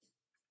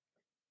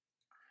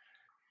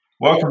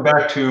Welcome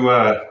back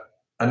to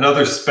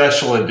another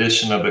special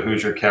edition of the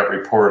Hoosier Cat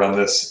Report on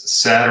this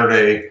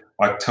Saturday,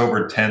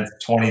 October 10th,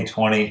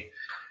 2020.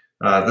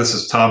 This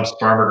is Tom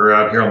Sparmerger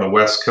out here on the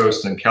West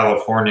Coast in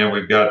California.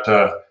 We've got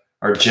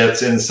our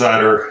Jets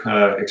insider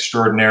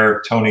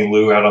extraordinaire, Tony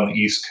Luu, out on the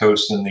East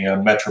Coast in the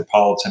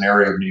metropolitan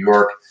area of New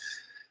York.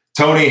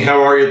 Tony,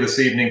 how are you this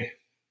evening?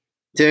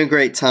 Doing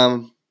great,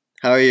 Tom.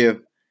 How are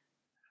you?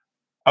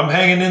 I'm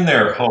hanging in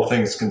there, all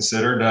things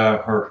considered.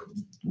 We're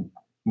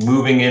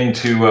moving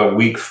into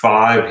week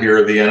 5 here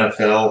of the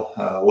NFL.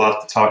 A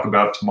lot to talk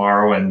about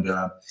tomorrow. And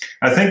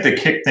I think to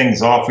kick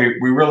things off, we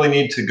really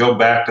need to go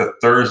back to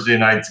Thursday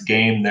night's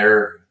game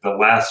there, the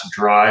last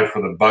drive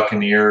for the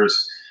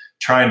Buccaneers,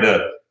 trying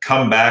to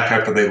come back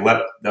after they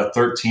let a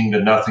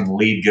 13-0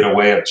 lead get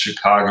away at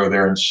Chicago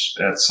there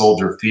at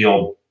Soldier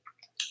Field.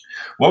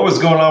 What was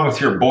going on with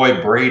your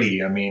boy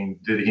Brady? I mean,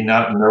 did he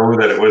not know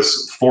that it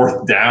was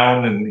 4th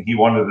down and he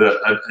wanted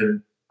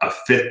a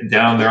 5th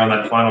down there on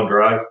that final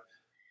drive?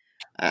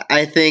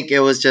 I think it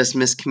was just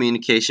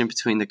miscommunication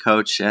between the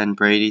coach and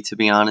Brady, to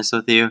be honest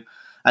with you.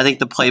 I think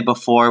the play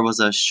before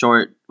was a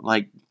short,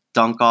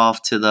 dunk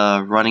off to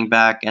the running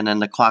back, and then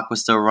the clock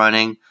was still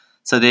running.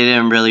 So they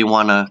didn't really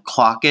want to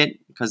clock it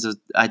because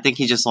I think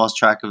he just lost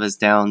track of his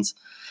downs.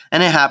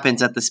 And it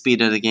happens at the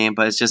speed of the game,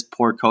 but it's just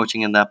poor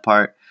coaching in that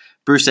part.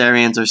 Bruce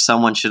Arians or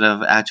someone should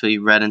have actually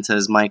read into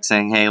his mic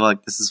saying, hey,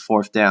 look, this is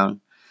 4th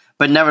down.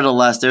 But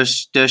nevertheless, there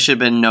should have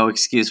been no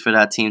excuse for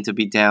that team to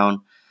be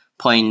down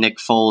playing Nick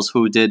Foles,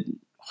 who did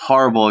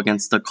horrible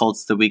against the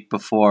Colts the week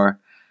before.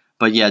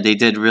 But yeah, they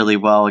did really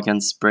well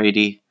against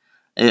Brady.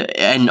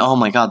 And oh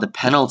my God, the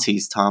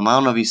penalties, Tom. I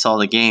don't know if you saw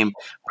the game.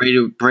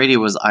 Brady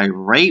was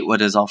irate with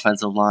his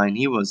offensive line.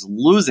 He was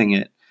losing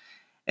it.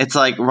 It's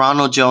like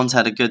Ronald Jones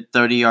had a good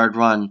 30-yard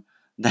run.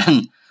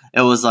 Then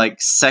it was like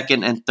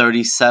 2nd and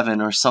 37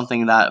 or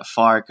something that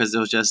far because it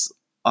was just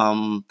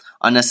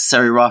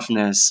unnecessary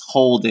roughness,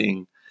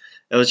 holding.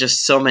 It was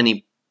just so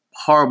many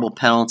horrible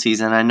penalties.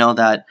 And I know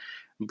that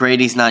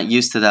Brady's not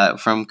used to that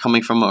from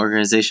coming from an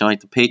organization like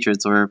the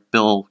Patriots where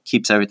Bill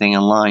keeps everything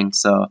in line.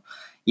 So,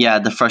 yeah,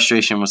 the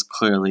frustration was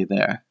clearly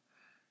there.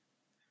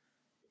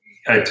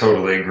 I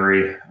totally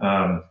agree.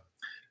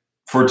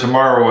 For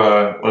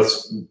tomorrow,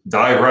 let's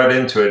dive right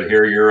into it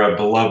here. Your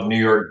beloved New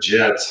York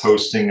Jets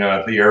hosting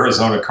the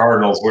Arizona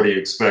Cardinals. What are you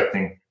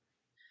expecting?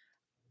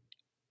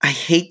 I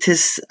hate to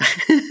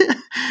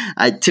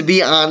to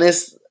be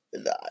honest,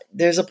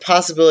 there's a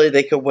possibility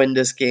they could win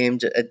this game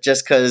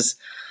just because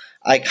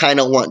I kind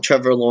of want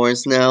Trevor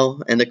Lawrence now,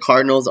 and the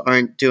Cardinals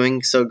aren't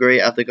doing so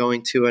great after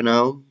going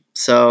 2-0.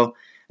 So,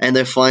 and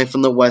they're flying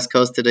from the West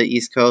Coast to the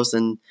East Coast,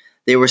 and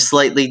they were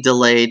slightly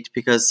delayed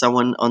because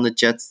someone on the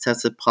Jets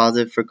tested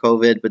positive for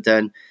COVID, but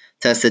then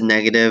tested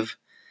negative.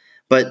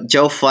 But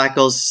Joe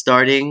Flacco's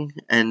starting,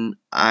 and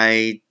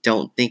I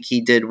don't think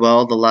he did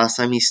well the last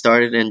time he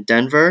started in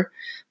Denver.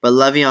 But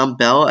Le'Veon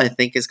Bell, I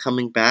think, is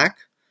coming back.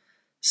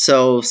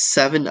 So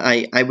 7,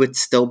 I would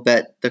still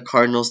bet the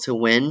Cardinals to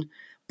win.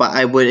 But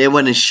it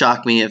wouldn't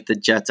shock me if the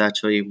Jets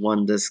actually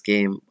won this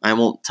game. I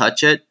won't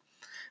touch it.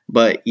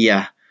 But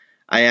yeah,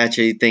 I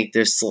actually think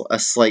there's a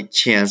slight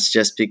chance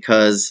just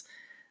because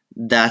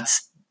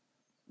that's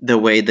the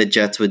way the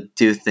Jets would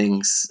do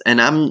things. And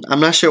I'm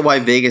not sure why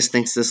Vegas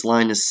thinks this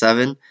line is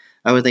 7.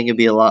 I would think it'd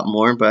be a lot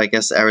more, but I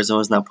guess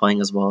Arizona's not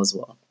playing as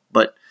well.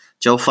 But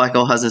Joe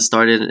Flacco hasn't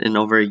started in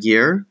over a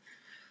year,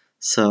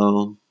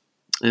 so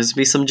there's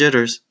be some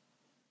jitters.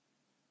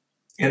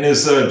 And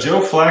is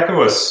Joe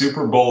Flacco a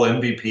Super Bowl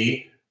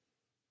MVP?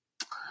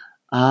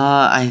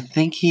 I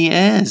think he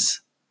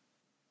is.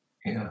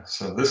 Yeah,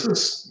 so this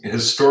is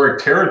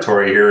historic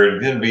territory here.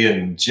 It's going to be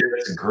in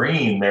Jets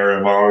green there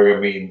tomorrow. I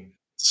mean,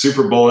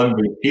 Super Bowl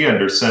MVP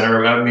under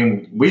center. I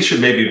mean, we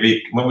should maybe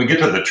be, when we get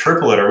to the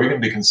triplet, are we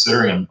going to be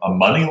considering a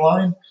money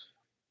line?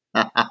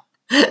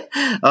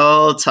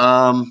 Oh,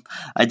 Tom,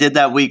 I did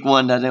that week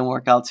 1. That didn't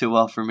work out too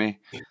well for me.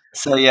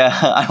 So, yeah,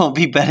 I won't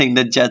be betting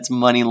the Jets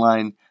money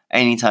line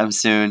anytime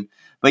soon.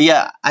 But,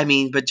 yeah,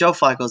 but Joe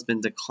Flacco's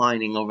been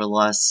declining over the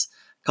last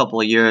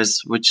couple of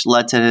years, which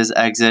led to his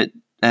exit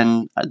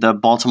and the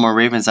Baltimore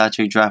Ravens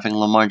actually drafting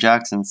Lamar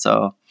Jackson.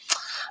 So,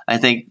 I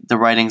think the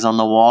writing's on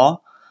the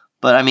wall.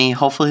 But,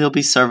 hopefully he'll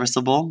be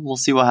serviceable. We'll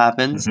see what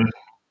happens.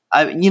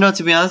 Mm-hmm.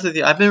 To be honest with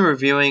you, I've been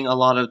reviewing a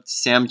lot of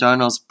Sam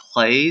Darnold's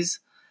plays.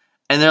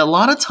 And there are a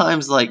lot of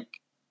times,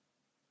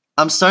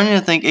 I'm starting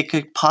to think it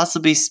could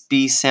possibly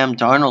be Sam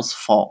Darnold's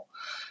fault.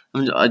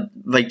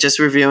 Just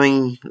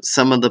reviewing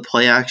some of the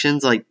play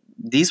actions,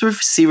 these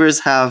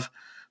receivers have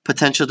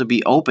potential to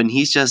be open.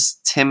 He's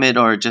just timid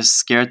or just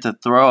scared to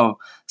throw,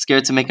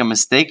 scared to make a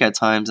mistake at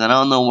times. And I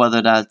don't know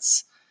whether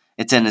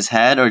it's in his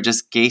head or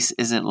just Gase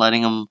isn't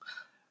letting him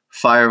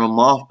fire him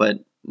off. But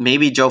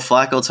maybe Joe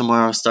Flacco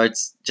tomorrow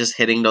starts just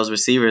hitting those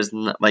receivers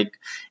in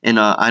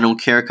a I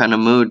don't care kind of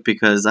mood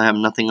because I have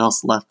nothing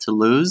else left to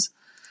lose.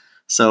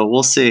 So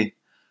we'll see.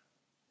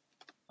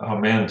 Oh,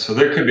 man. So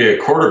there could be a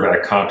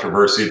quarterback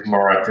controversy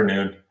tomorrow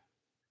afternoon.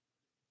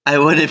 I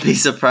wouldn't be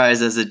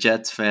surprised as a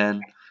Jets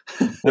fan.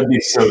 That'd be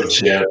so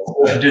Jets.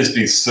 That'd just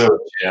be so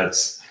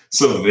Jets.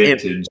 So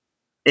It vintage.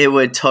 it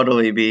would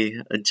totally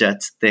be a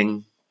Jets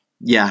thing.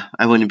 Yeah,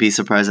 I wouldn't be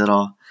surprised at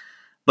all.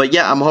 But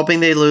yeah, I'm hoping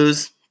they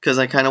lose because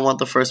I kind of want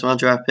the first round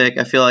draft pick.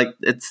 I feel like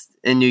it's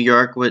in New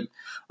York with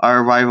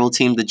our rival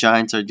team, the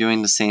Giants, are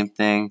doing the same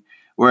thing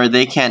where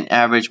they can't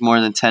average more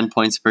than 10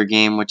 points per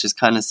game, which is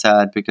kind of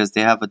sad because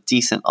they have a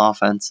decent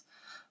offense.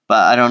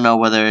 But I don't know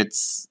whether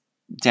it's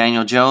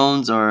Daniel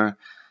Jones or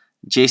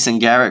Jason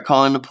Garrett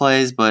calling the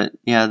plays. But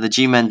yeah, the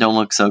G-men don't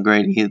look so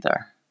great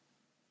either.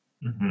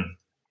 Mm-hmm.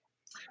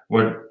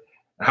 What?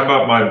 How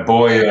about my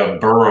boy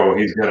Burrow?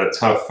 He's got a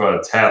tough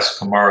task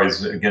tomorrow.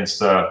 He's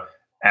against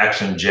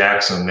Action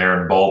Jackson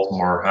there in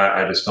Baltimore.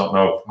 I just don't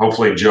know.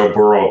 Hopefully, Joe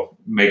Burrow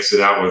makes it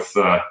out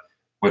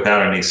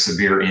without any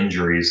severe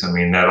injuries. I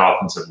mean, that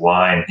offensive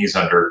line, he's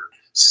under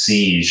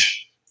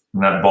siege,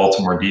 and that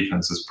Baltimore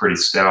defense is pretty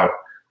stout.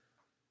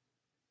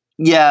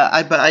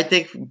 Yeah, but I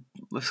think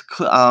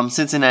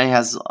Cincinnati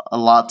has a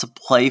lot to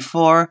play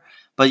for.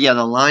 But yeah,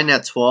 the line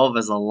at 12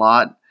 is a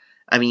lot.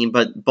 I mean,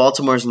 but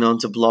Baltimore's known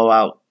to blow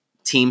out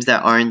teams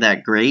that aren't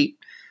that great.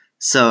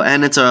 So,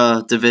 and it's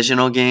a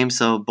divisional game,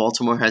 so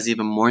Baltimore has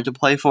even more to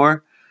play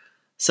for.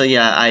 So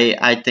yeah,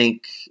 I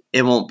think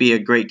it won't be a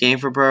great game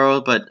for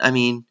Burrow, but I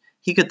mean,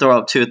 he could throw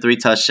up 2 or 3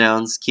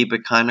 touchdowns, keep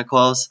it kind of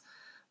close.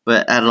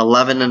 But at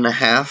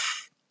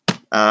 11.5,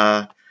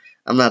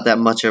 I'm not that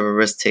much of a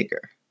risk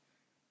taker.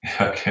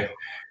 Okay.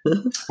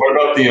 What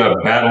about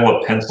the Battle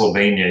of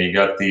Pennsylvania? You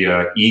got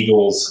the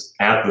Eagles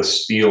at the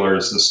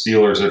Steelers. The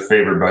Steelers are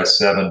favored by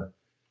 7.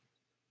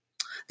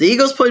 The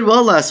Eagles played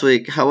well last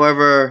week.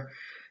 However,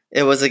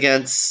 it was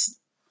against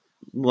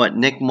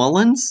Nick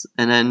Mullins,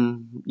 and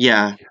then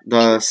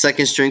the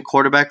second string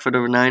quarterback for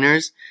the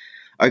Niners.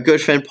 Our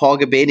good friend Paul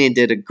Gabanian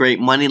did a great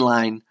money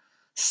line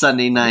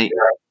Sunday night.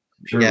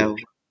 True. Yeah,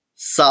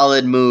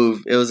 solid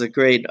move. It was a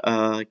great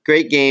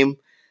game.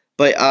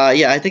 But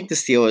I think the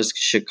Steelers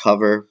should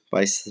cover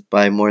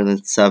by more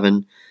than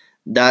 7.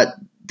 That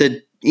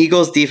the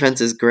Eagles'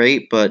 defense is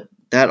great, but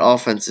that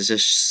offense is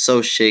just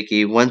so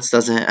shaky. Wentz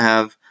doesn't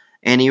have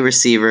any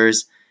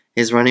receivers.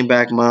 His running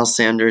back Miles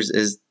Sanders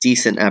is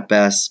decent at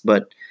best,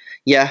 but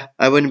yeah,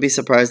 I wouldn't be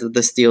surprised if the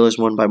Steelers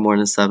won by more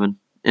than 7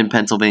 in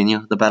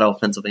Pennsylvania, the Battle of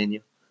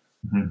Pennsylvania.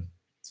 Mm-hmm.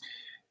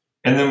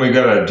 And then we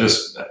got to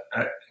just,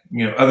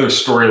 other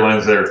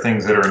storylines that are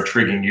things that are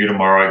intriguing you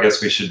tomorrow. I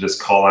guess we should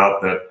just call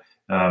out that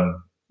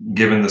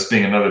given this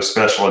being another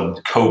special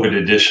COVID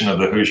edition of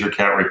the Hoosier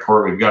Cat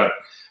Report, we've got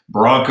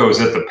Broncos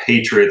at the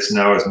Patriots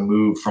now has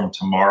moved from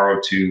tomorrow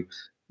to,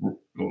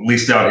 at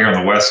least out here on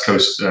the West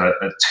Coast,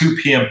 a 2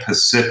 p.m.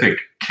 Pacific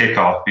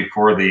kickoff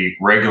before the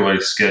regularly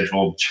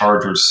scheduled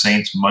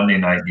Chargers-Saints Monday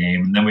night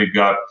game. And then we've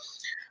got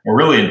a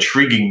really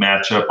intriguing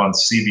matchup on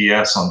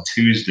CBS on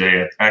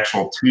Tuesday, an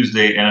actual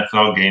Tuesday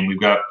NFL game.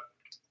 We've got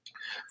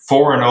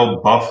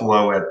 4-0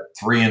 Buffalo at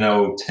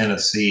 3-0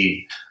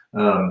 Tennessee.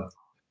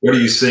 What are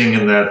you seeing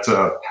in that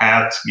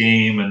Pats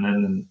game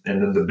and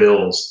then the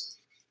Bills?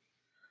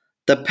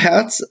 The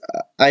Pats,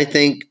 I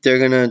think they're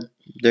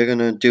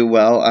gonna do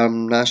well.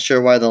 I'm not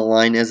sure why the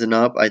line isn't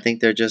up. I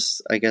think they're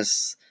just, I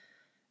guess,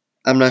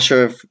 I'm not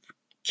sure if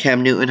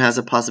Cam Newton has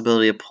a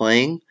possibility of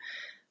playing.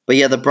 But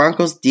yeah, the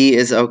Broncos D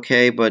is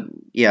okay, but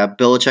yeah,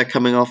 Belichick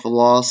coming off a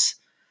loss.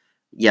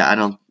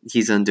 Yeah,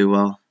 he's gonna do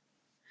well.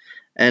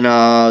 And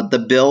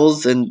the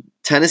Bills and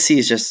Tennessee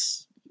is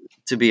just,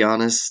 to be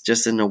honest,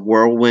 just in a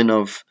whirlwind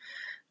of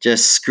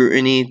just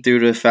scrutiny due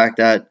to the fact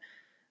that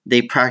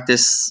they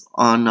practice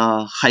on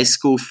a high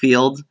school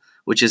field,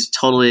 which is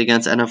totally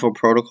against NFL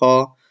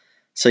protocol.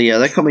 So yeah,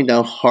 they're coming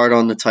down hard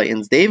on the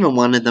Titans. They even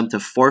wanted them to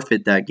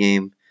forfeit that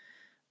game.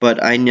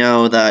 But I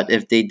know that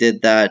if they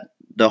did that,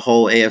 the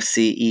whole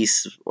AFC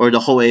East or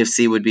the whole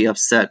AFC would be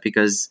upset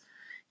because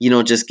you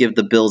don't just give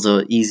the Bills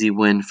an easy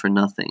win for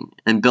nothing.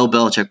 And Bill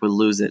Belichick would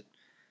lose it.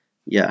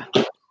 Yeah.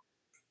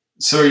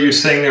 So you're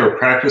saying they were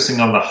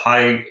practicing on the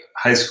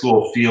high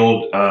school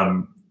field,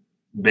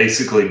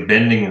 basically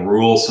bending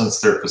rules since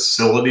their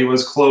facility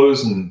was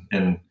closed,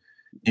 and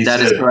he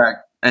That said, is correct.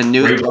 And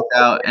news broke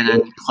out, and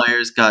then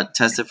players got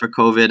tested for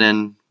COVID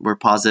and were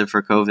positive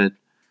for COVID.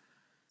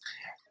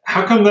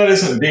 How come that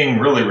isn't being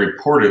really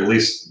reported? At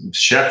least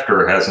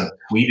Schefter hasn't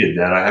tweeted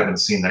that. I haven't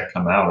seen that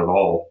come out at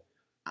all.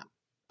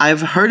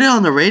 I've heard it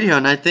on the radio,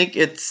 and I think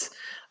Ian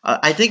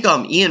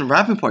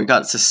Rappaport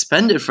got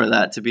suspended for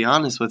that. To be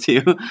honest with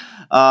you,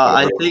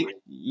 I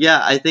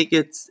think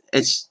it's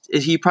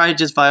he probably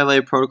just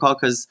violated protocol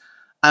because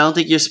I don't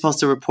think you're supposed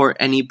to report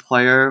any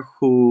player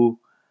who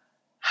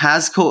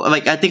has COVID.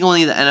 Like I think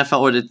only the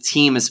NFL or the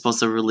team is supposed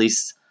to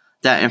release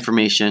that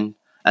information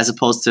as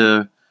opposed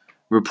to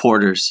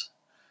reporters.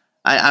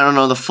 I don't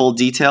know the full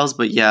details,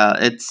 but yeah,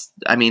 it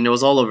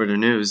was all over the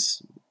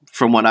news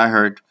from what I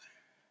heard.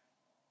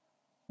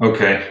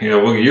 Okay. Yeah.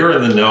 Well, you're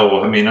in the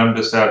know. I mean, I'm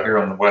just out here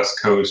on the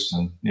West Coast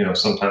and,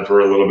 sometimes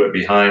we're a little bit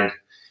behind,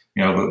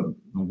 the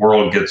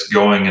world gets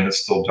going and it's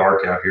still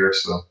dark out here.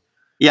 So,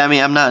 yeah,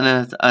 I'm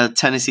not a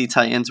Tennessee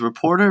Titans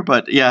reporter,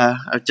 but yeah,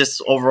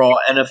 just overall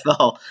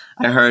NFL,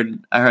 I heard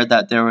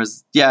that there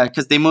was,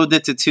 because they moved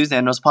it to Tuesday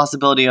and there was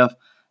possibility of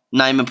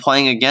not even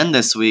playing again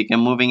this week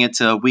and moving it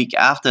to a week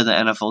after the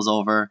NFL's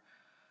over.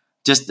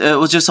 It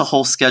was just a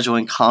whole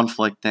scheduling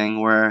conflict thing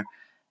where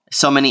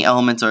so many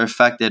elements are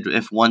affected.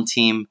 If one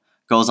team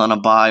goes on a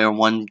bye or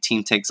one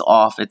team takes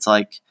off, it's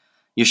like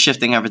you're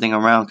shifting everything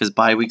around because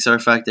bye weeks are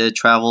affected,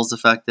 travel's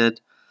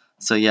affected.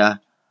 So yeah.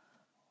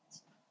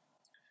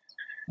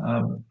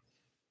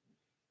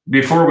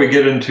 Before we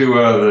get into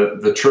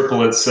the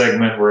triplet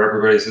segment where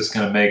everybody's just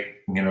going to make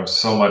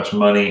so much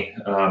money,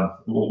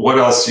 what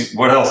else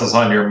is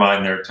on your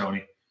mind there,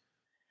 Tony?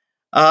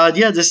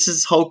 Yeah, this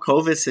is whole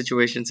COVID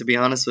situation. To be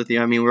honest with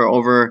you, I mean, we're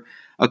over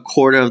a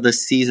quarter of the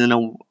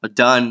season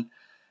done, and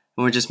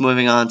we're just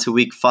moving on to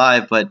week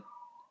 5. But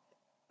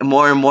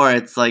more and more,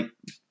 it's like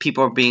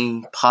people are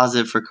being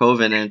positive for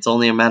COVID, and it's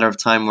only a matter of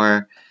time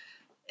where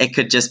it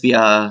could just be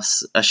a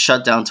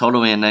shutdown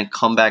totally and then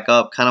come back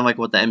up, kind of like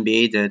what the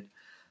NBA did.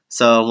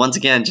 So once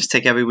again, just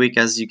take every week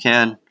as you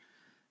can.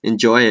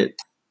 Enjoy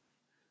it.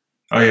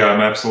 Oh, yeah,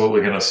 I'm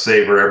absolutely going to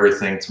savor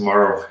everything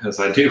tomorrow as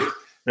I do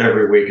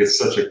every week. It's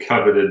such a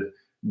coveted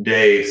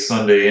day,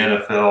 Sunday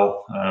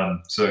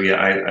NFL. So, yeah,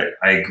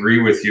 I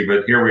agree with you.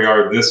 But here we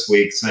are this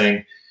week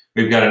saying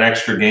we've got an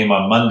extra game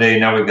on Monday.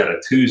 Now we've got a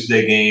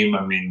Tuesday game.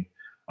 I mean,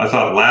 I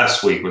thought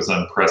last week was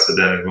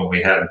unprecedented when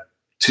we had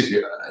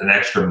an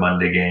extra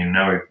Monday game.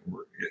 Now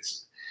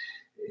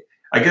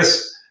I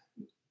guess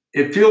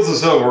it feels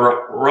as though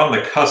we're on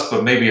the cusp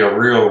of maybe a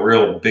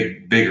real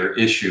bigger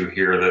issue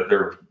here that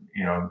they're,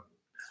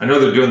 I know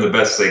they're doing the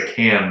best they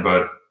can,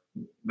 but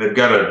they've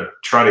got to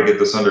try to get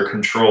this under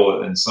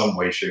control in some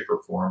way, shape,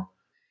 or form.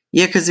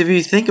 Yeah, because if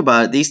you think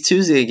about it, these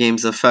Tuesday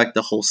games affect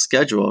the whole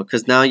schedule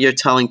because now you're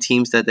telling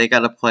teams that they got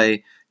to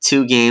play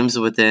 2 games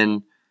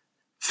within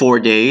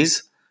 4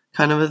 days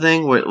kind of a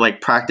thing, where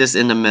like practice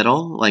in the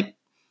middle. Like,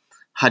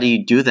 how do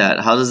you do that?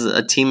 How does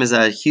a team is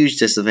at a huge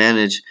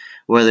disadvantage,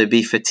 whether it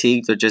be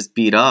fatigued or just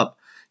beat up?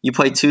 You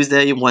play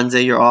Tuesday,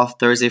 Wednesday you're off,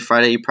 Thursday,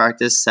 Friday you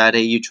practice,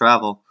 Saturday you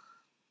travel.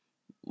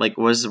 Like,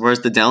 where's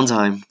the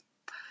downtime?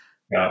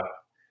 Yeah.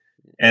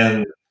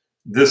 And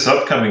this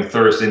upcoming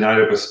Thursday night,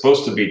 it was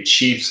supposed to be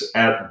Chiefs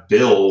at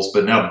Bills,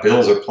 but now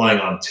Bills are playing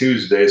on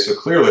Tuesday, so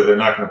clearly they're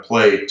not going to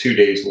play 2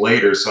 days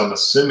later. So I'm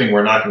assuming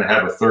we're not going to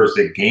have a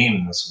Thursday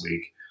game this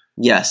week.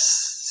 Yes.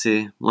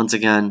 See, once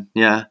again,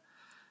 yeah.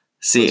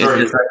 See, it's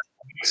already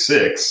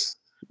 6.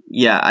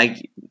 Yeah,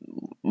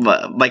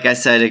 like I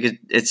said,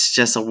 it's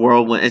just a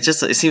whirlwind. It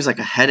seems like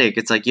a headache.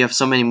 It's like you have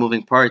so many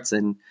moving parts,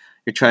 and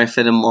you're trying to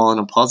fit them all in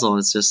a puzzle.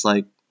 It's just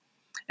like,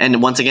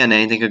 and once again,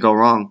 anything could go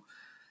wrong.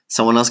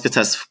 Someone else could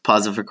test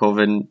positive for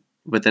COVID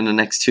within the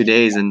next 2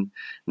 days, and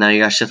now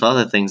you got to shift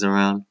other things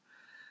around.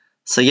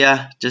 So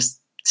yeah,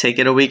 just take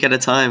it a week at a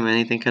time.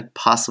 Anything could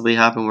possibly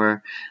happen.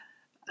 Where,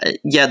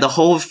 yeah, the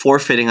whole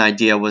forfeiting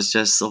idea was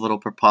just a little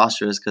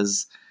preposterous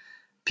because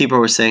people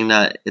were saying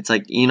that it's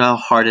like, how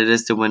hard it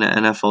is to win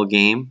an NFL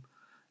game,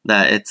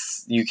 that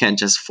you can't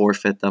just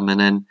forfeit them, and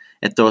then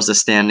it throws the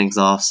standings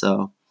off.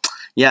 So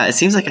yeah, it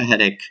seems like a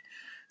headache.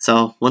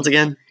 So once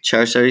again,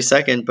 cherish every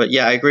second. But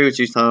yeah, I agree with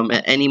you, Tom.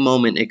 At any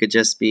moment, it could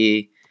just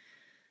be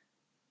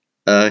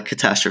a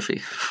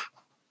catastrophe.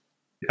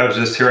 I was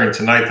just hearing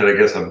tonight that I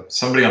guess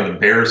somebody on the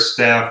Bears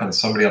staff and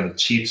somebody on the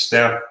Chiefs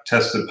staff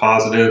tested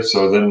positive.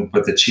 So then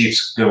with the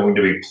Chiefs going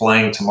to be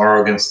playing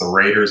tomorrow against the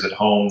Raiders at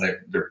home,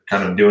 they're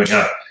kind of doing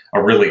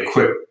a really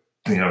quick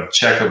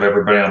check of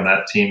everybody on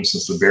that team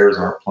since the Bears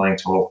aren't playing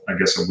till, I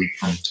guess, a week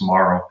from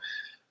tomorrow.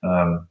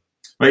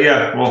 But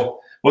yeah,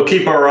 we'll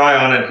keep our eye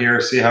on it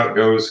here, see how it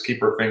goes,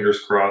 keep our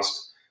fingers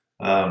crossed.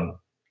 But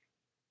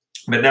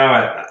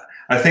now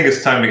I think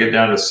it's time to get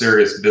down to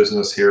serious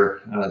business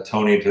here,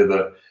 Tony,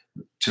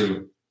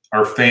 to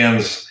our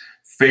fans'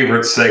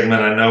 favorite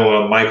segment. I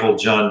know Michael,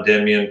 John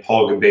Demian,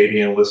 Paul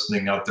Gabadian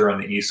listening out there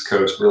on the East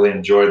Coast really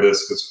enjoy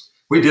this because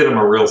we did them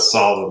a real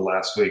solid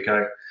last week.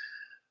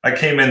 I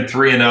came in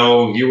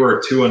 3-0. You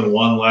were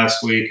 2-1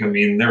 last week. I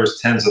mean, there was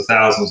tens of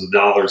thousands of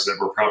dollars that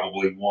were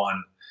probably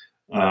won.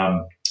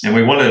 And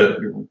we want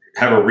to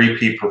have a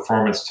repeat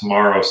performance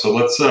tomorrow. So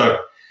let's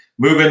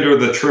move into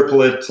the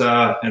triplet.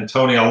 And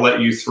Tony, I'll let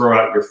you throw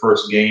out your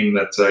first game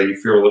that you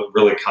feel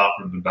really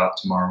confident about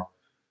tomorrow.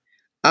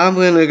 I'm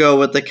going to go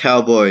with the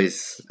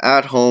Cowboys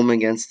at home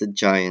against the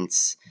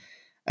Giants.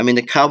 I mean,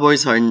 the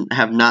Cowboys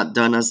have not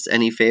done us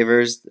any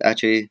favors.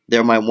 Actually,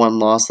 they're my one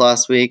loss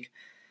last week.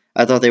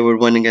 I thought they would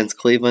win against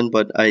Cleveland,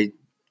 but I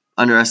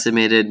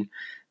underestimated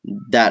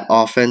that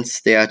offense.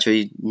 They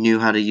actually knew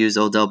how to use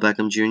Odell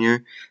Beckham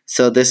Jr.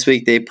 So this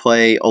week they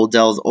play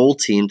Odell's old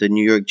team, the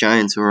New York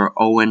Giants, who are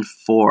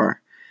 0-4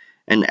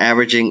 and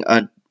averaging,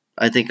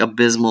 I think,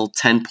 abysmal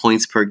 10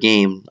 points per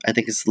game. I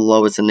think it's the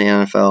lowest in the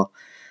NFL.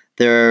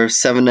 They're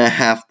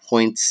 7.5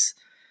 points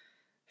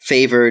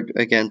favored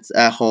against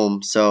at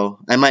home. So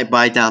I might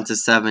buy down to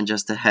 7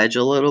 just to hedge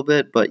a little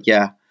bit. But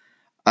yeah,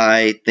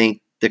 I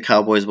think the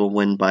Cowboys will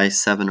win by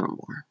 7 or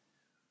more.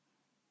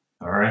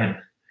 All right.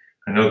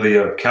 I know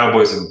the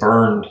Cowboys have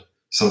burned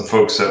some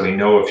folks that we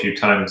know a few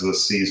times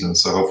this season.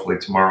 So hopefully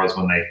tomorrow is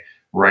when they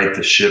right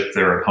the ship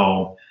there at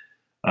home.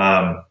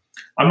 I'm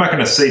not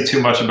going to say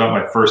too much about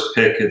my first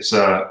pick. It's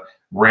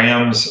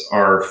Rams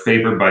are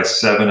favored by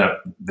 7 at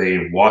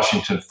the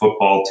Washington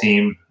football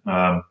team.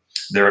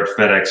 They're at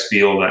FedEx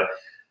Field.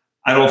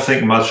 I don't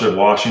think much of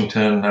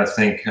Washington. I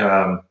think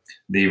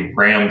the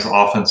Rams'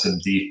 offense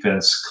and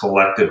defense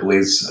collectively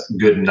is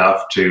good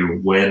enough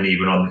to win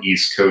even on the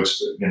East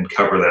Coast and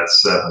cover that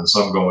 7.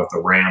 So I'm going with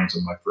the Rams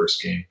in my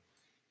first game.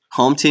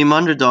 Home team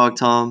underdog,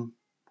 Tom.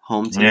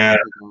 Home team Yeah.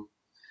 underdog.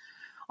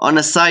 On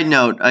a side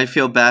note, I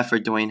feel bad for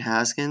Dwayne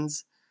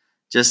Haskins.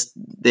 Just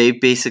they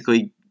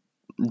basically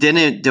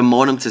didn't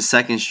demote him to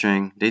second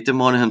string. They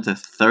demoted him to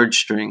third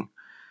string.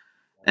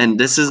 And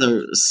this is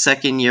a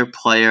second-year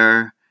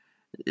player.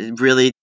 It really